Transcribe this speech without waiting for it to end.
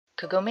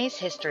Kagome's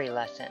history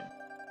lesson.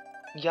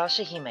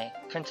 Yashahime,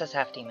 Princess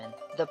Half-Demon,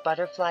 the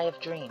Butterfly of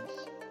Dreams.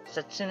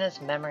 Setsuna's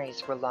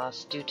memories were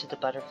lost due to the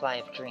Butterfly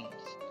of Dreams.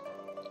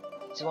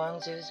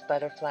 Zhuangzi's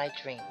Butterfly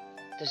Dream.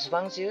 The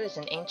Zhuangzi is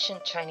an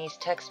ancient Chinese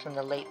text from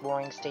the late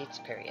Warring States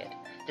period.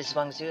 The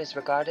Zhuangzi is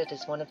regarded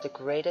as one of the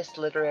greatest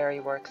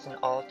literary works in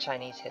all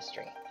Chinese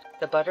history.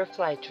 The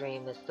Butterfly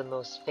Dream is the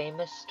most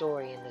famous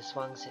story in the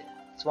Zhuangzi.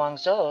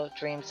 Zhuangzhou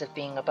dreams of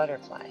being a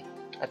butterfly,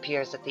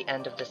 appears at the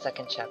end of the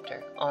second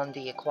chapter, on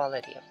the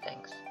equality of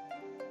things.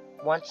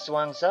 Once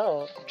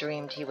Zhuangzhou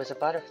dreamed he was a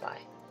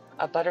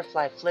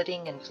butterfly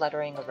flitting and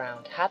fluttering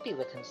around, happy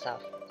with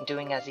himself, and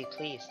doing as he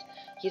pleased.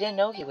 He didn't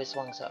know he was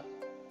Zhuangzhou.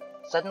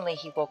 Suddenly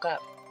he woke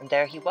up, and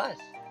there he was,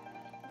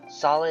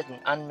 solid and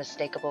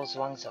unmistakable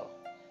Zhuangzhou.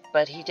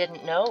 But he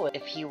didn't know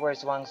if he were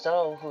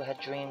Zhuangzhou who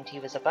had dreamed he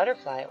was a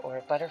butterfly, or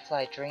a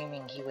butterfly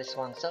dreaming he was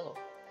Zhuangzhou.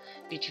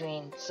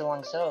 Between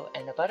Zhuangzhou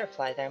and a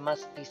butterfly there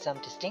must be some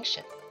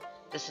distinction.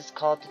 This is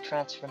called the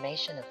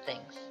transformation of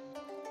things.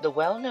 The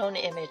well-known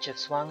image of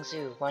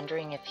Zhuangzi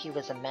wondering if he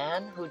was a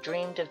man who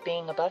dreamed of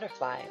being a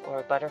butterfly, or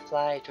a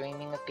butterfly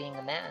dreaming of being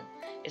a man,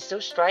 is so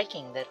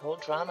striking that whole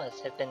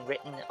dramas have been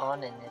written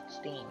on in its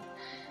theme.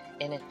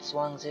 In its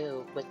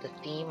Zhuangzi, with the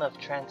theme of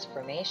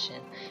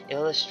transformation,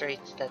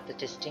 illustrates that the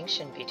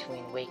distinction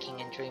between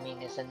waking and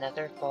dreaming is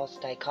another false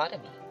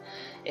dichotomy.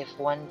 If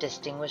one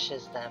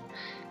distinguishes them,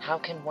 how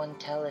can one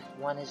tell if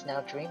one is now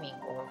dreaming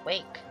or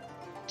awake?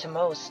 To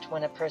most,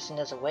 when a person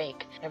is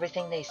awake,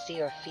 everything they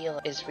see or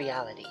feel is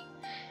reality,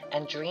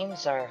 and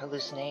dreams are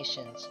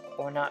hallucinations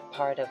or not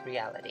part of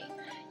reality.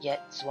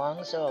 Yet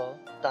Zhuangzhou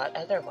thought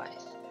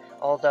otherwise.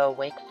 Although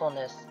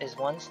wakefulness is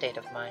one state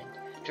of mind,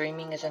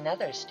 dreaming is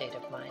another state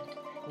of mind.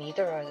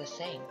 Neither are the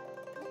same.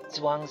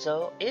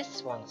 Zhuangzhou is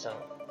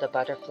Zhuangzhou. The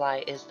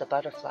butterfly is the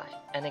butterfly.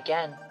 And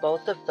again,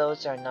 both of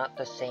those are not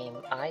the same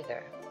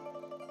either.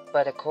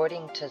 But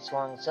according to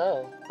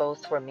Zhuangzhou,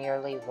 both were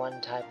merely one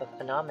type of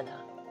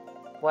phenomena.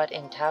 What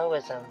in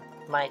Taoism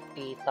might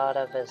be thought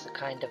of as a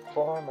kind of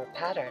form or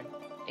pattern,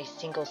 a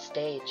single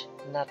stage,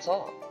 and that's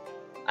all.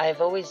 I have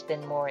always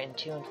been more in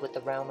tune with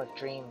the realm of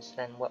dreams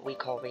than what we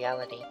call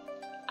reality.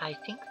 I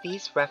think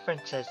these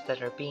references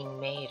that are being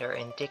made are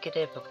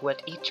indicative of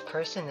what each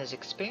person is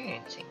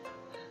experiencing,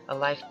 a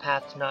life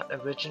path not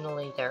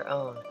originally their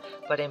own,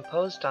 but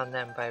imposed on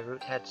them by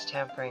rootheads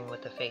tampering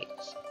with the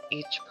fates.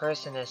 Each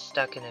person is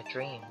stuck in a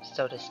dream,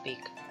 so to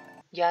speak.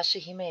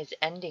 Yashahime's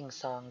ending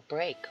song,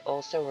 Break,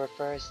 also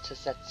refers to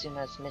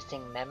Setsuna's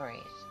missing memories.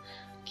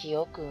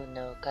 Kyoku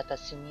no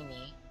katasumi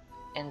ni,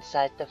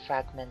 inside the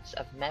fragments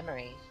of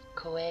memories,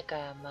 koe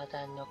ga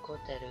mada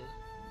nokoteru,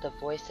 the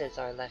voices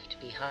are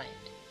left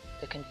behind.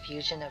 The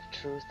confusion of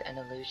truth and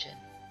illusion.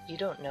 You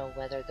don't know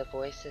whether the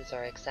voices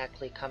are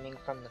exactly coming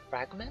from the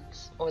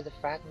fragments, or the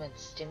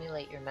fragments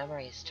stimulate your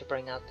memories to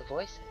bring out the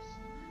voices.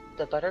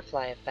 The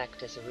butterfly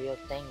effect is a real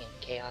thing in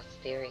chaos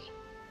theory.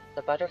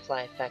 The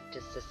butterfly effect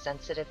is the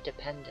sensitive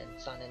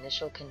dependence on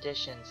initial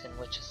conditions in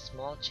which a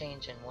small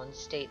change in one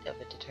state of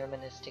a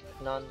deterministic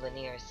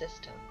nonlinear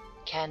system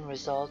can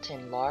result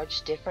in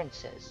large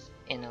differences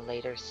in a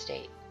later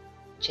state.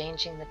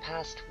 Changing the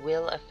past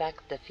will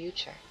affect the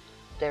future.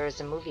 There is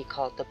a movie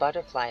called The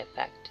Butterfly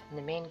Effect, and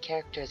the main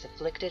character is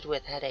afflicted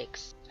with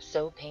headaches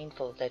so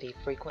painful that he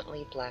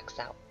frequently blacks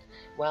out.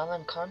 While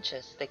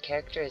unconscious, the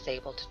character is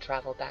able to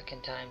travel back in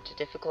time to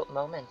difficult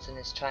moments in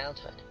his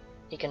childhood.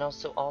 He can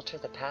also alter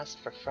the past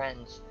for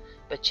friends,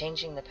 but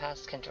changing the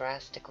past can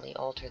drastically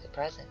alter the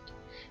present,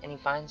 and he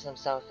finds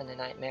himself in a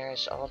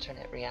nightmarish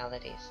alternate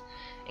realities,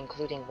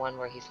 including one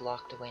where he's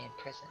locked away in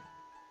prison.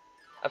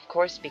 Of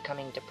course,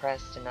 becoming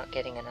depressed and not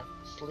getting enough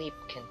sleep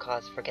can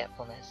cause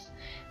forgetfulness,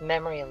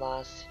 memory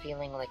loss,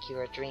 feeling like you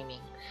are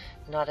dreaming.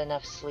 Not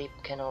enough sleep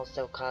can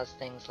also cause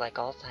things like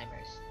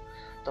Alzheimer's.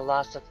 The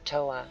loss of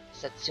Toa,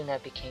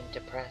 Setsuna became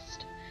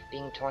depressed,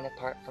 being torn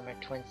apart from her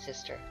twin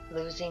sister,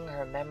 losing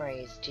her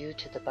memories due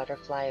to the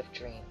butterfly of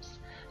dreams.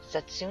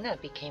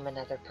 Setsuna became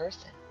another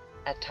person.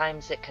 At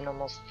times it can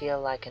almost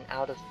feel like an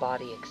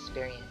out-of-body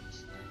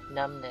experience.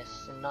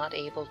 Numbness and not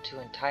able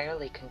to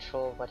entirely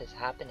control what is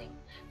happening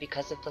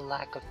because of the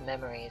lack of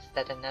memories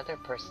that another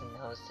person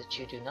knows that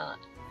you do not.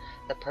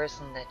 The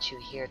person that you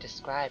hear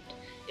described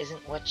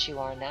isn't what you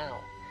are now.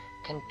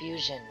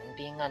 Confusion and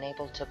being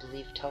unable to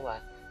believe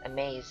Toa,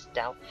 amazed,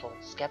 doubtful,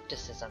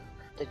 skepticism,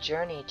 the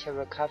journey to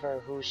recover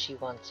who she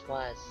once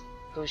was,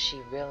 who she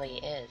really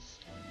is.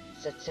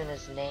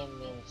 Setsuna's name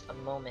means a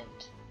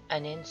moment,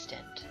 an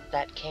instant,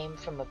 that came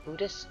from a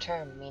Buddhist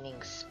term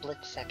meaning split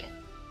second.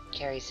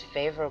 Carries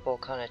favorable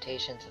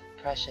connotations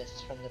of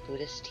precious from the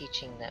Buddhist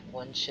teaching that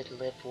one should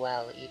live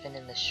well even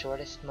in the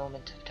shortest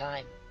moment of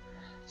time.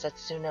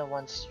 Setsuna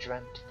once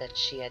dreamt that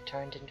she had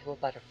turned into a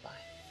butterfly,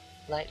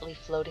 lightly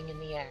floating in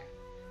the air,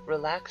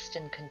 relaxed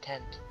and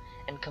content,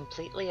 and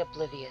completely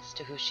oblivious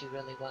to who she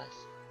really was.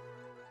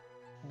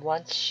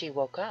 Once she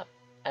woke up,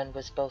 and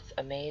was both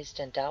amazed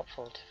and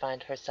doubtful to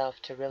find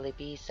herself to really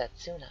be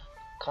Setsuna.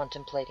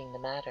 Contemplating the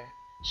matter,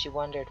 she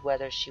wondered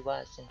whether she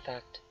was, in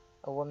fact,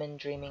 a woman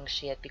dreaming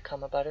she had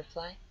become a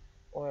butterfly,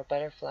 or a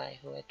butterfly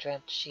who had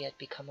dreamt she had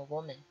become a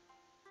woman.